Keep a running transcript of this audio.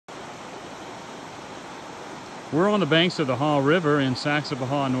We're on the banks of the Haw River in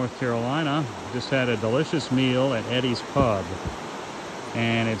Saxapahaw, North Carolina. Just had a delicious meal at Eddie's Pub.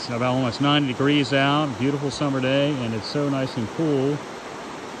 And it's about almost 90 degrees out, beautiful summer day, and it's so nice and cool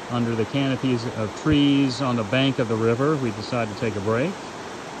under the canopies of trees on the bank of the river. We decided to take a break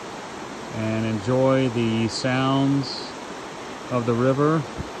and enjoy the sounds of the river,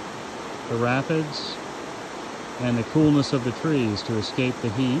 the rapids, and the coolness of the trees to escape the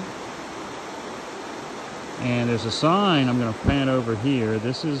heat. And there's a sign, I'm going to pan over here.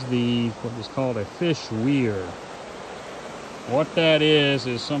 This is what is called a fish weir. What that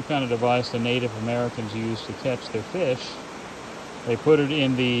is some kind of device the Native Americans used to catch their fish. They put it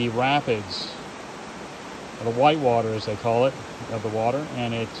in the rapids, or the whitewater as they call it, of the water,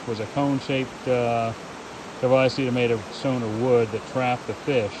 and it was a cone-shaped device either made of stone or wood that trapped the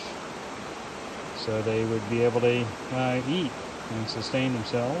fish. So they would be able to eat and sustain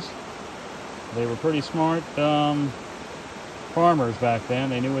themselves. They were pretty smart farmers back then.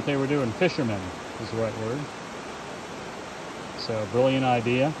 They knew what they were doing. Fishermen is the right word. So, brilliant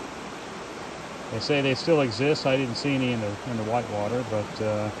idea. They say they still exist. I didn't see any in the whitewater, but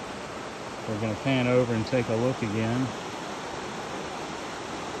we're going to pan over and take a look again.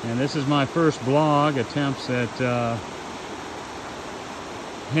 And this is my first blog attempts at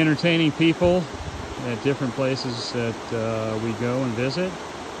entertaining people at different places that we go and visit.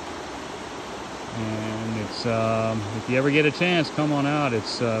 And it's if you ever get a chance, come on out.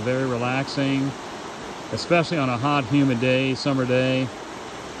 It's very relaxing, especially on a hot, humid day, summer day.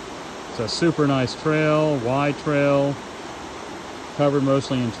 It's a super nice trail, wide trail, covered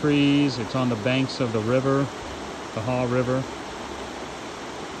mostly in trees. It's on the banks of the river, the Haw River.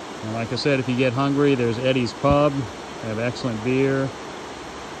 And like I said, if you get hungry, there's Eddie's Pub. They have excellent beer,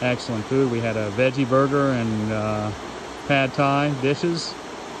 excellent food. We had a veggie burger and pad thai dishes.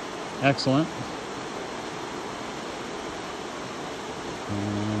 Excellent.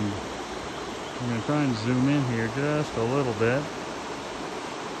 And I'm going to try and zoom in here just a little bit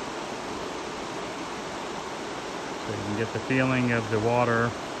so you can get the feeling of the water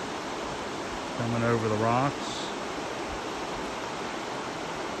coming over the rocks.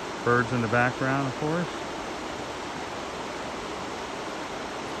 Birds in the background, of course.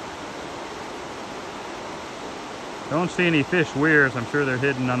 Don't see any fish weirs. I'm sure they're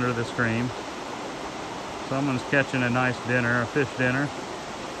hidden under the stream. Someone's catching a nice dinner, a fish dinner.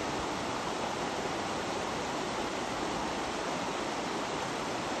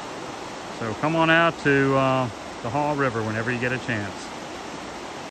 So come on out to the Haw River whenever you get a chance.